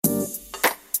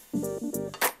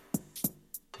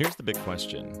Here's the big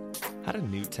question. How do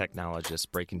new technologists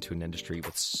break into an industry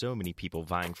with so many people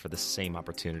vying for the same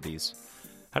opportunities?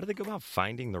 How do they go about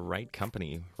finding the right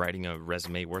company, writing a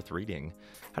resume worth reading?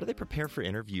 How do they prepare for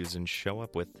interviews and show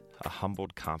up with a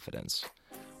humbled confidence?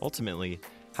 Ultimately,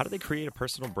 how do they create a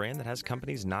personal brand that has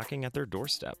companies knocking at their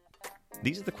doorstep?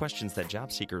 These are the questions that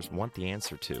job seekers want the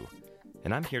answer to,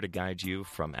 and I'm here to guide you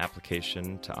from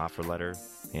application to offer letter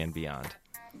and beyond.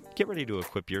 Get ready to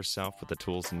equip yourself with the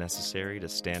tools necessary to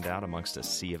stand out amongst a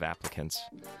sea of applicants.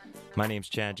 My name's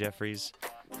Chad Jeffries,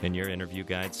 and your interview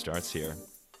guide starts here.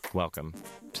 Welcome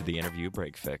to the Interview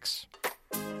Break Fix.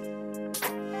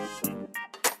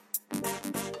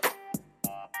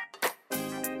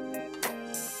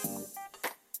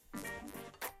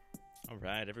 All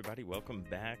right, everybody, welcome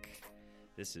back.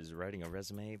 This is Writing a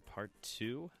Resume Part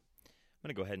 2. I'm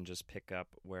going to go ahead and just pick up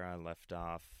where I left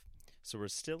off. So we're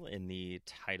still in the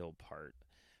title part,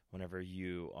 whenever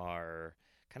you are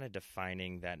kind of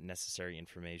defining that necessary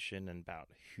information about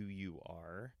who you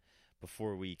are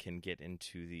before we can get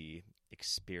into the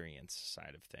experience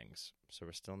side of things. So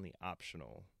we're still in the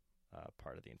optional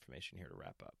part of the information here to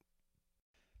wrap up.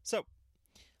 So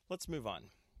let's move on.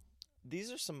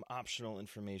 These are some optional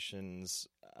informations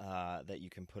that you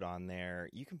can put on there.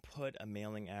 You can put a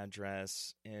mailing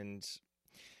address, and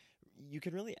you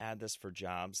can really add this for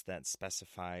jobs that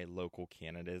specify local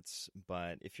candidates,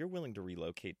 but if you're willing to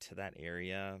relocate to that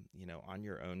area, on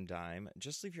your own dime,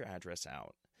 just leave your address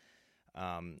out.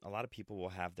 A lot of people will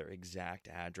have their exact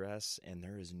address, and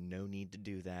there is no need to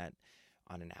do that.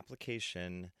 On an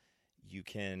application, you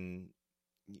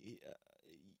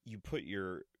put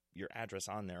your address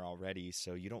on there already,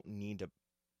 so you don't need to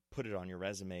put it on your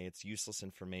resume. It's useless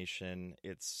information.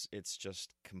 It's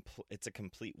a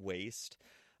complete waste.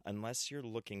 Unless you're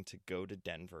looking to go to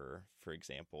Denver, for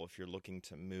example, if you're looking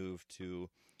to move to,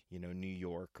 New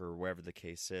York or wherever the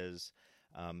case is,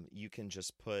 you can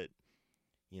just put,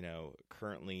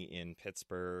 currently in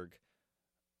Pittsburgh,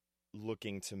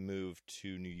 looking to move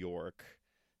to New York.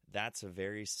 That's a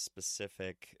very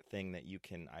specific thing that you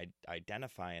can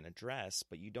identify and address,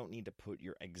 but you don't need to put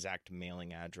your exact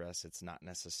mailing address. It's not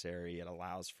necessary.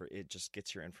 It just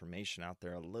gets your information out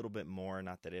there a little bit more.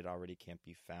 Not that it already can't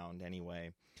be found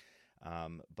anyway,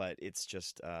 but it's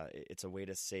just it's a way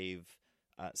to save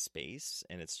space,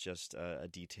 and it's just a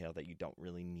detail that you don't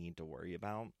really need to worry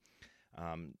about.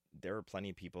 There are plenty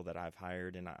of people that I've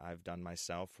hired and I've done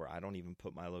myself where I don't even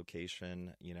put my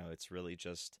location. It's really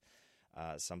just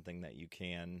something that you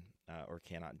can or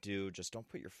cannot do. Just don't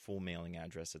put your full mailing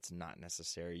address. It's not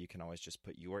necessary. You can always just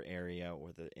put your area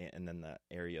and then the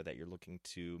area that you're looking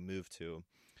to move to.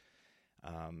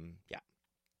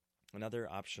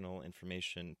 Another optional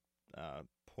information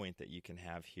point that you can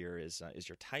have here is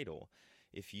your title.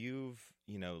 If you've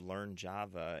learned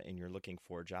Java and you're looking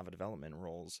for Java development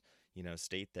roles,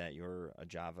 state that you're a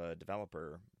Java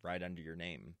developer right under your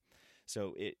name.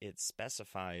 So it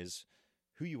specifies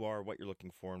who you are, what you're looking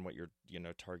for, and what your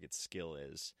target skill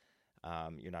is.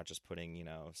 You're not just putting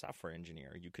software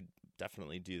engineer. You could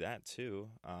definitely do that too,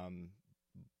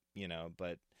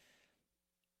 but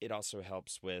it also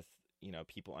helps with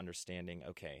people understanding.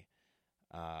 Okay,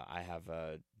 I have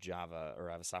a Java or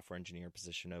I have a software engineer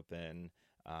position open,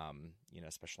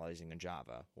 specializing in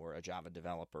Java or a Java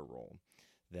developer role.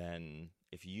 Then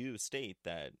if you state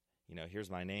that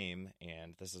here's my name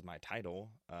and this is my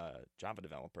title, Java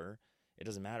developer. It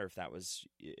doesn't matter if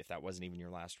that wasn't even your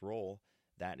last role.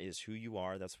 That is who you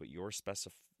are. That's what you're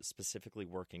specifically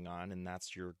working on, and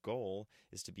that's your goal,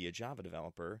 is to be a Java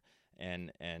developer.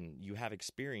 And you have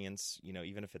experience,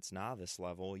 even if it's novice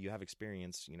level, you have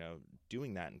experience,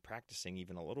 doing that and practicing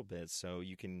even a little bit. So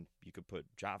you could put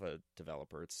Java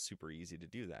developer. It's super easy to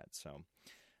do that. So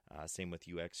same with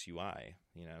UX UI,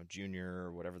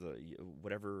 junior,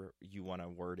 whatever you want to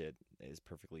word it is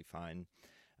perfectly fine.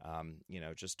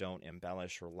 Just don't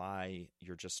embellish or lie.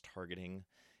 You're just targeting,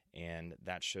 and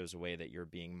that shows a way that you're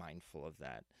being mindful of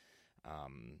that.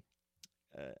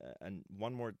 And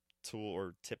one more tool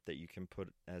or tip that you can put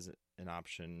as an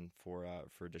option for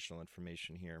additional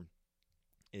information here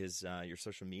is your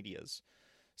social medias.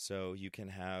 So you can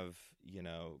have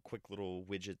quick little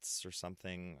widgets or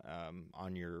something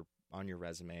on your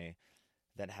resume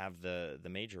that have the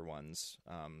major ones.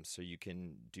 So you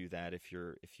can do that if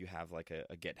you have like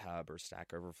a GitHub or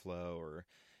Stack Overflow, or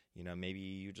maybe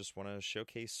you just want to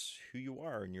showcase who you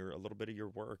are and a little bit of your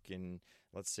work. And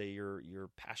let's say you're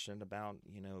passionate about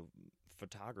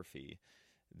photography,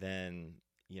 then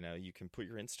you can put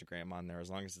your Instagram on there as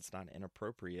long as it's not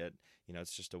inappropriate.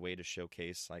 It's just a way to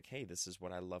showcase like, hey, this is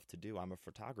what I love to do. I'm a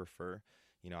photographer.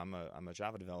 I'm a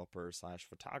Java developer slash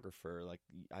photographer. Like,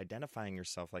 identifying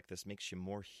yourself like this makes you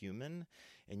more human,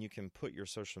 and you can put your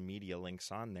social media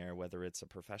links on there, whether it's a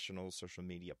professional social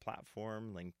media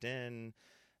platform, LinkedIn.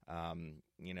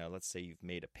 Let's say you've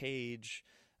made a page,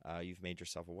 you've made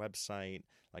yourself a website,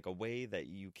 like a way that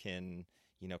you can,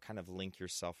 kind of link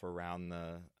yourself around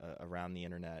the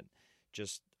internet.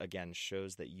 Just again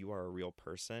shows that you are a real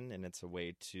person, and it's a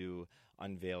way to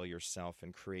unveil yourself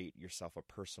and create yourself a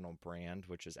personal brand,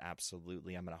 which is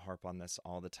absolutely, I'm going to harp on this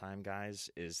all the time, guys,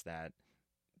 is that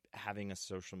having a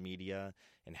social media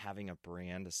and having a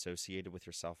brand associated with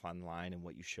yourself online and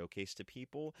what you showcase to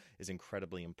people is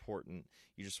incredibly important.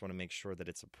 You just want to make sure that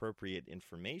it's appropriate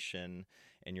information,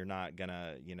 and you're not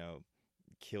gonna,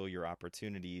 kill your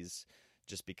opportunities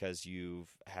just because you've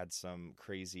had some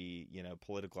crazy,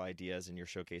 political ideas and you're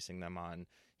showcasing them on,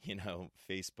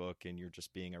 Facebook, and you're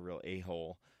just being a real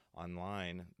a-hole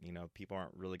online. People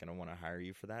aren't really going to want to hire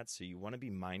you for that. So you want to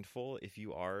be mindful. If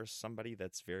you are somebody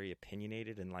that's very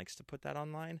opinionated and likes to put that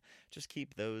online, just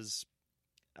keep those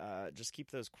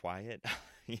quiet.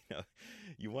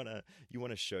 You want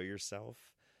to show yourself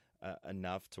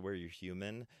enough to where you're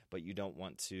human, but you don't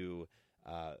want to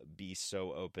be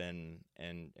so open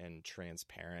and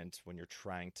transparent when you're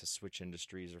trying to switch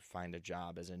industries or find a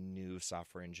job as a new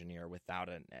software engineer without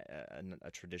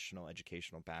a traditional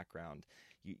educational background.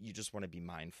 You just want to be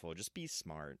mindful. Just be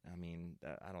smart. I mean,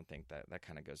 I don't think that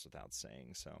kind of goes without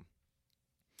saying. So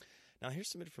now here's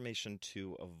some information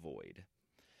to avoid.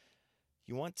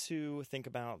 You want to think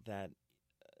about that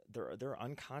there are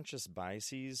unconscious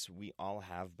biases we all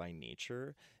have by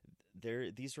nature.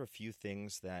 These are a few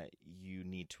things that you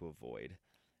need to avoid.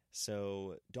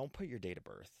 So don't put your date of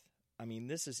birth. I mean,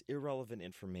 this is irrelevant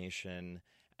information,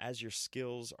 as your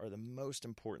skills are the most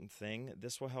important thing.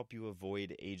 This will help you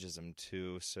avoid ageism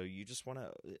too. So you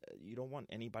don't want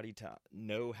anybody to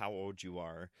know how old you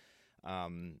are.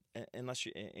 Unless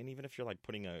and even if you're like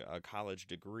putting a college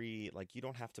degree, like, you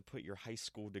don't have to put your high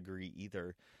school degree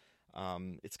either.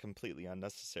 It's completely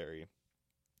unnecessary.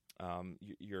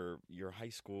 Your high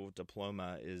school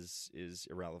diploma is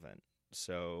irrelevant,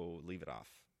 so leave it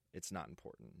off. It's not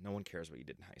important. No one cares what you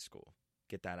did in high school.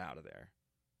 Get that out of there.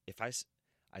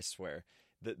 I swear,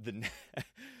 the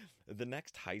the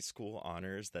next high school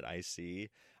honors that I see,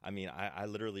 I mean, I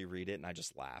literally read it and I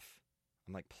just laugh.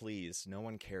 I'm like, please, no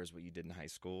one cares what you did in high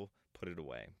school. Put it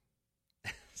away.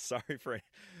 Sorry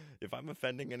if I'm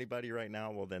offending anybody right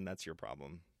now. Well, then that's your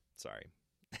problem. Sorry.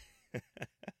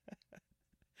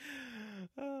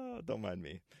 Oh, don't mind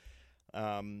me.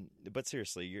 But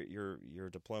seriously, your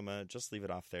diploma, just leave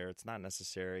it off there. It's not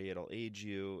necessary. It'll age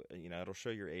you. It'll show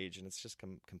your age, and it's just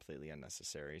completely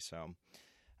unnecessary. So,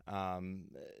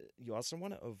 you also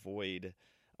want to avoid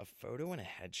a photo and a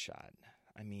headshot.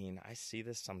 I mean, I see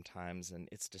this sometimes, and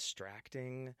it's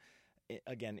distracting.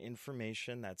 Again,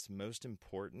 information that's most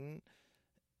important,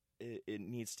 it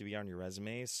needs to be on your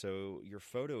resume. So your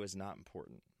photo is not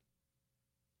important.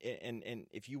 And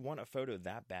if you want a photo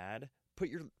that bad, put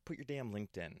your damn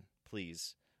LinkedIn,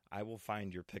 please. I will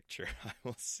find your picture. I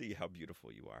will see how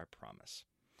beautiful you are, I promise.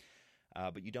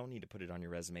 But you don't need to put it on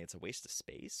your resume. It's a waste of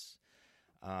space.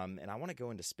 And I want to go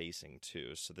into spacing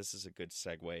too. So this is a good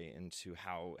segue into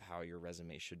how your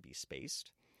resume should be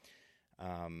spaced.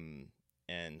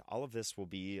 And all of this will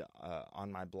be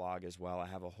on my blog as well. I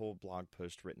have a whole blog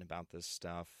post written about this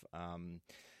stuff.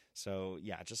 So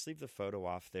yeah, just leave the photo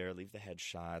off there. Leave the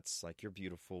headshots. Like, you're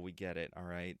beautiful. We get it. All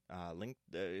right.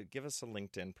 Give us a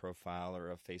LinkedIn profile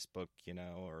or a Facebook,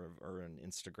 or an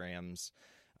Instagrams.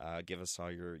 Give us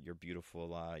all your beautiful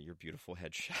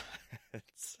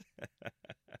headshots.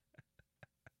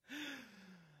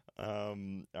 All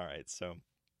right. So,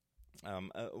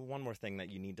 one more thing that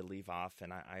you need to leave off,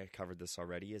 and I covered this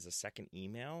already, is a second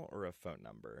email or a phone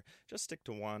number. Just stick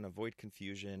to one. Avoid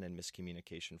confusion and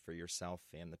miscommunication for yourself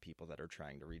and the people that are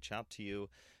trying to reach out to you.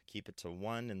 Keep it to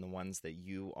one, and the ones that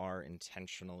you are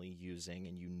intentionally using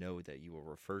and that you will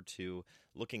refer to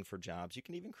looking for jobs. You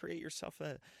can even create yourself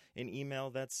an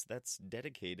email that's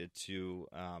dedicated to,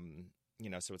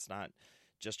 so it's not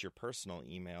just your personal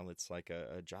email. It's like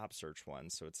a job search one.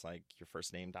 So it's like your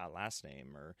first name dot last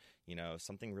name, or,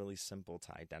 something really simple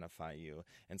to identify you,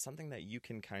 and something that you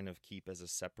can kind of keep as a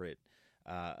separate,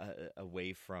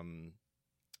 away from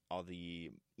all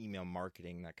the email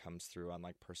marketing that comes through on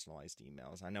like personalized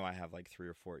emails. I know I have like 3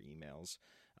 or 4 emails.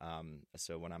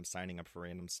 So when I'm signing up for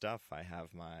random stuff, I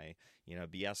have my,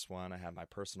 BS one, I have my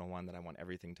personal one that I want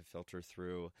everything to filter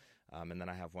through. And then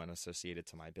I have one associated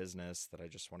to my business that I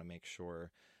just want to make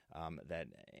sure that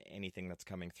anything that's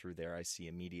coming through there I see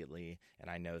immediately, and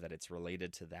I know that it's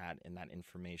related to that, and that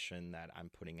information that I'm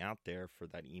putting out there for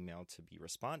that email to be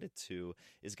responded to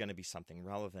is going to be something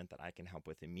relevant that I can help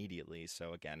with immediately.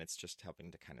 So again, it's just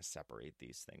helping to kind of separate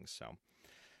these things. So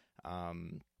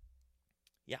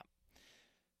yeah.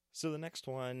 So the next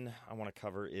one I want to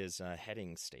cover is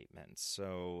heading statements.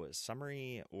 So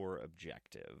summary or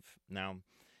objective. Now,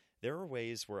 there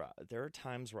are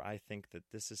times where I think that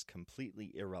this is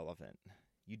completely irrelevant.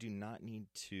 You do not need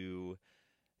to,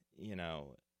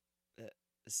 uh,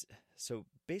 so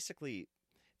basically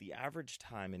the average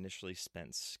time initially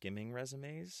spent skimming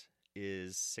resumes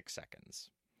is 6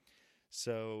 seconds.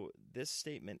 So this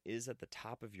statement is at the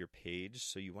top of your page,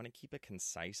 so you want to keep it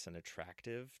concise and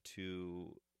attractive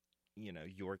to,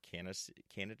 your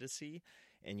candidacy,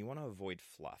 and you want to avoid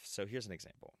fluff. So here's an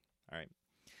example. All right.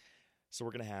 So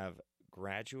we're going to have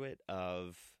graduate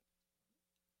of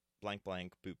blank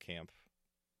blank boot camp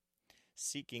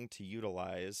seeking to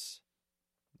utilize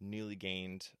newly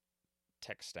gained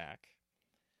tech stack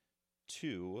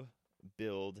to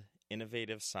build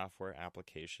innovative software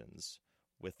applications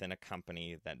within a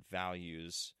company that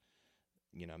values,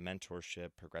 mentorship,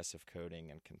 progressive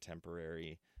coding, and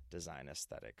contemporary design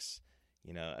aesthetics.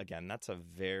 Again, that's a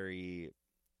very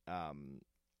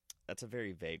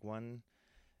vague one.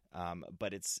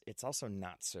 But it's also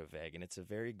not so vague, and it's a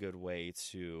very good way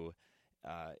to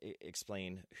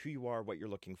explain who you are, what you're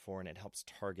looking for, and it helps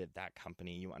target that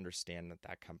company. You understand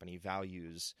that company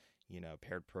values,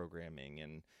 paired programming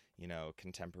and,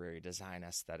 contemporary design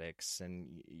aesthetics,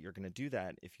 and you're going to do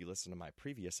that if you listen to my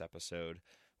previous episode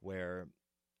where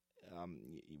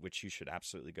which you should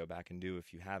absolutely go back and do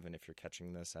if you haven't. If you're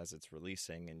catching this as it's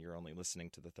releasing and you're only listening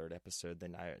to the third episode,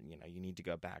 then you need to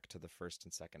go back to the first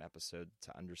and second episode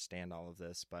to understand all of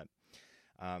this. But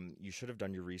you should have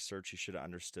done your research. You should have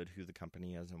understood who the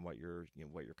company is and what you're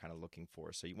kind of looking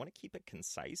for. So you want to keep it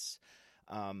concise.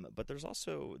 But there's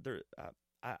also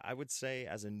I would say,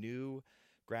 as a new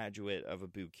graduate of a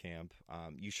boot camp,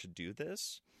 you should do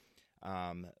this.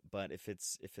 But if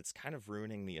it's kind of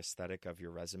ruining the aesthetic of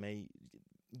your resume,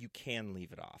 you can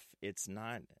leave it off. It's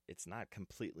not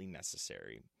completely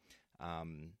necessary.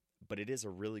 But it is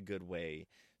a really good way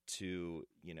to,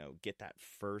 get that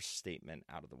first statement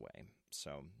out of the way.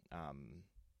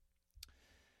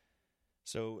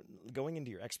 So going into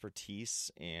your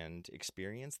expertise and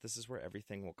experience, this is where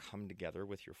everything will come together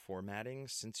with your formatting.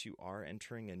 Since you are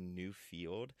entering a new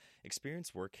field,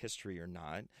 experience, work history or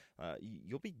not,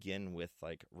 you'll begin with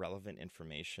like relevant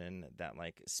information that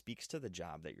like speaks to the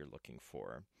job that you're looking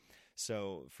for.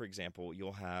 So for example,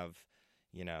 you'll have,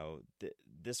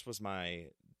 this was my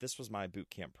boot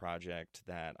camp project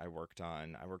that I worked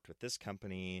on. I worked with this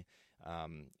company,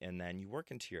 and then you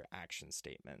work into your action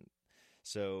statement.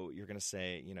 So you're going to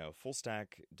say, full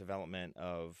stack development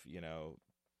of,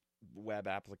 web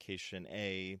application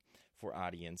A for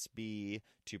audience B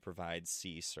to provide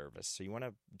C service. So you want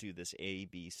to do this A,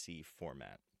 B, C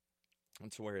format.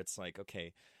 And so where it's like,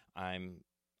 okay, I'm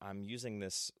using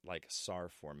this like SAR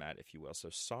format, if you will. So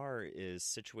SAR is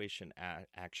situation,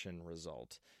 action,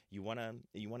 result. You want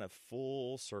to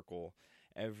full circle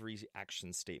every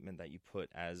action statement that you put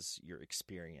as your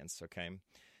experience, okay?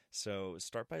 So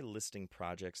start by listing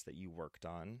projects that you worked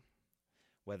on,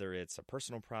 whether it's a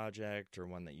personal project or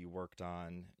one that you worked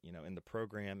on, in the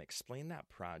program. Explain that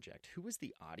project. Who was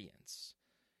the audience?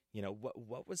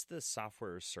 What was the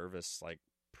software or service like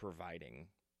providing?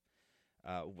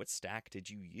 What stack did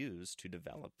you use to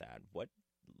develop that? What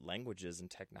languages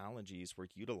and technologies were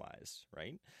utilized,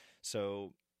 right?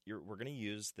 So we're going to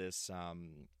use this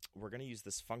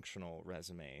functional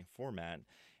resume format.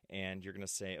 And you're going to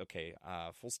say, okay,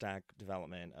 full stack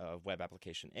development of web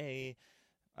application A,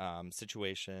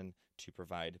 situation to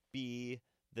provide B,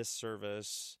 this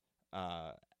service,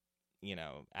 action,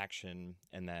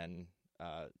 and then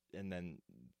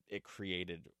it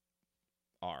created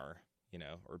R,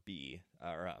 or B,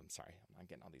 I'm sorry, I'm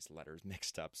getting all these letters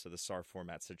mixed up. So the SAR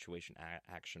format, situation,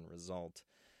 action, result,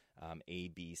 A,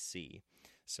 B, C.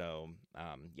 So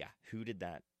who did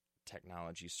that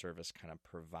technology service kind of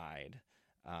provide?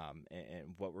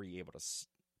 And what were you able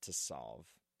to solve?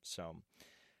 So,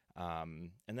 and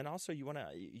then also you want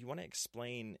to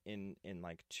explain in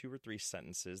like 2 or 3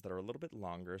 sentences that are a little bit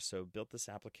longer. So built this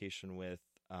application with,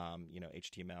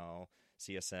 HTML,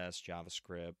 CSS,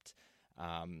 JavaScript,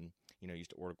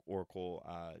 used Oracle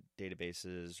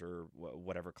databases or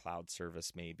whatever cloud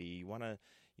service may be. You want to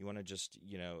just,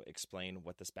 explain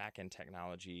what this backend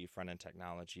technology, front end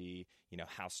technology,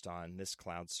 housed on this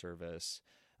cloud service.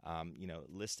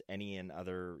 List any and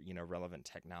other, relevant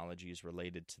technologies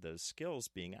related to those skills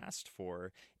being asked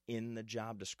for in the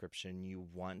job description. You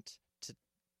want to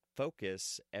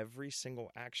focus every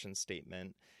single action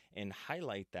statement and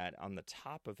highlight that on the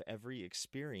top of every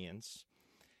experience.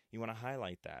 You want to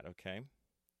highlight that, okay?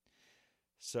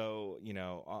 So,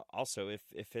 also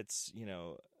if it's,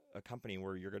 a company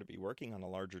where you're going to be working on a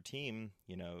larger team,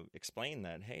 explain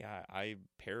that, hey, I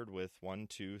paired with 1,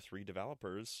 2, 3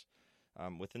 developers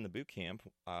within the boot camp.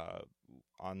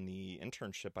 On the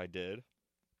internship I did,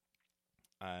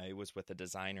 I was with a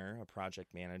designer, a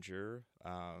project manager,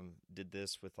 did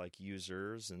this with like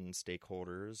users and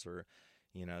stakeholders, or,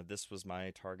 this was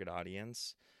my target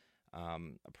audience. I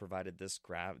provided these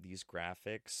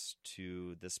graphics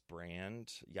to this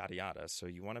brand, yada yada. So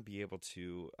you want to be able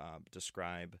to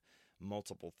describe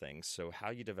multiple things. So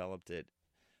how you developed it,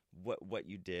 what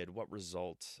you did, what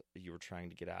result you were trying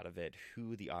to get out of it,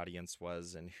 who the audience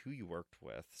was, and who you worked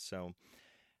with. So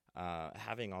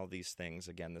having all these things,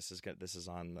 again, this is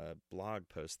on the blog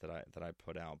post that I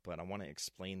put out, but I want to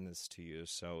explain this to you.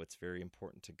 So it's very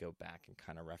important to go back and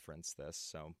kind of reference this.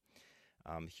 So.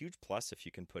 Huge plus if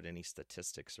you can put any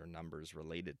statistics or numbers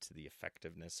related to the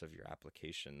effectiveness of your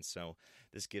application. So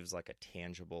this gives like a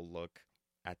tangible look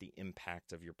at the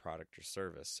impact of your product or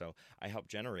service. So I helped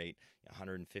generate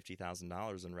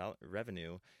 $150,000 in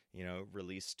revenue,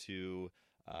 released to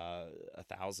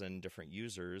 1,000 different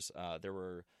users. There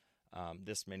were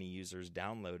this many users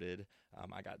downloaded.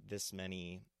 I got this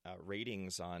many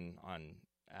ratings on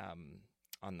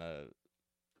the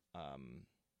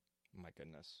my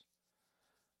goodness.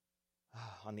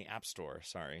 On the App Store,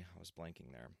 sorry, I was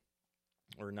blanking there,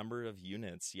 or number of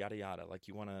units, yada yada. Like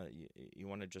you want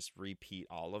to just repeat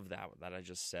all of that I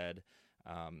just said,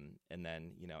 and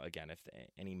then again, if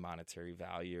any monetary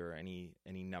value or any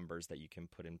numbers that you can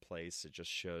put in place, it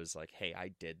just shows like, hey, I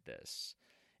did this,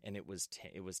 and it was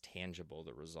tangible,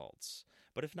 the results.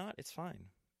 But if not, it's fine,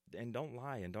 and don't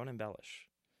lie and don't embellish.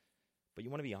 But you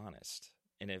want to be honest,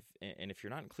 and if you're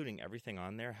not including everything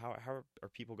on there, how are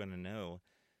people going to know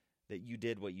that you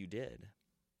did what you did?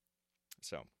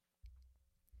 So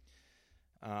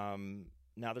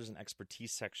now there's an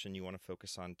expertise section you want to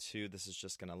focus on too. This is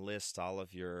just going to list all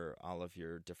of your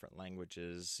different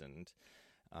languages and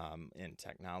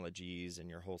technologies and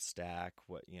your whole stack.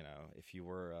 What, if you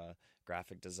were a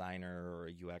graphic designer or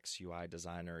a UX UI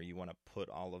designer, you want to put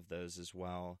all of those as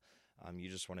well. You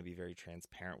just want to be very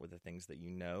transparent with the things that you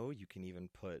know. You can even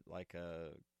put like a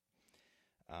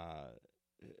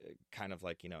kind of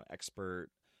like, expert,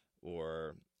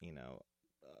 or,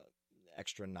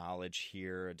 extra knowledge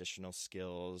here, additional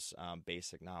skills,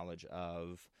 basic knowledge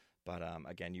of. But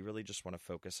again, you really just want to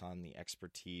focus on the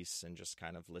expertise and just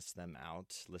kind of list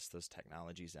those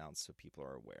technologies out so people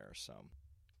are aware.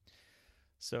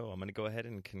 So I'm going to go ahead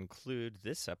and conclude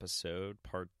this episode,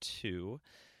 part 2.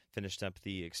 Finished up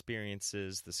the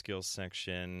experiences, the skills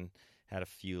section, had a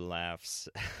few laughs.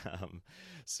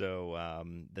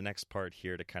 The next part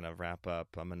here to kind of wrap up,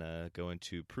 I'm going to go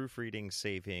into proofreading,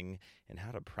 saving, and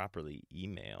how to properly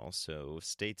email. So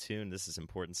stay tuned. This is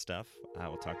important stuff. I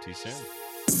will talk to you soon.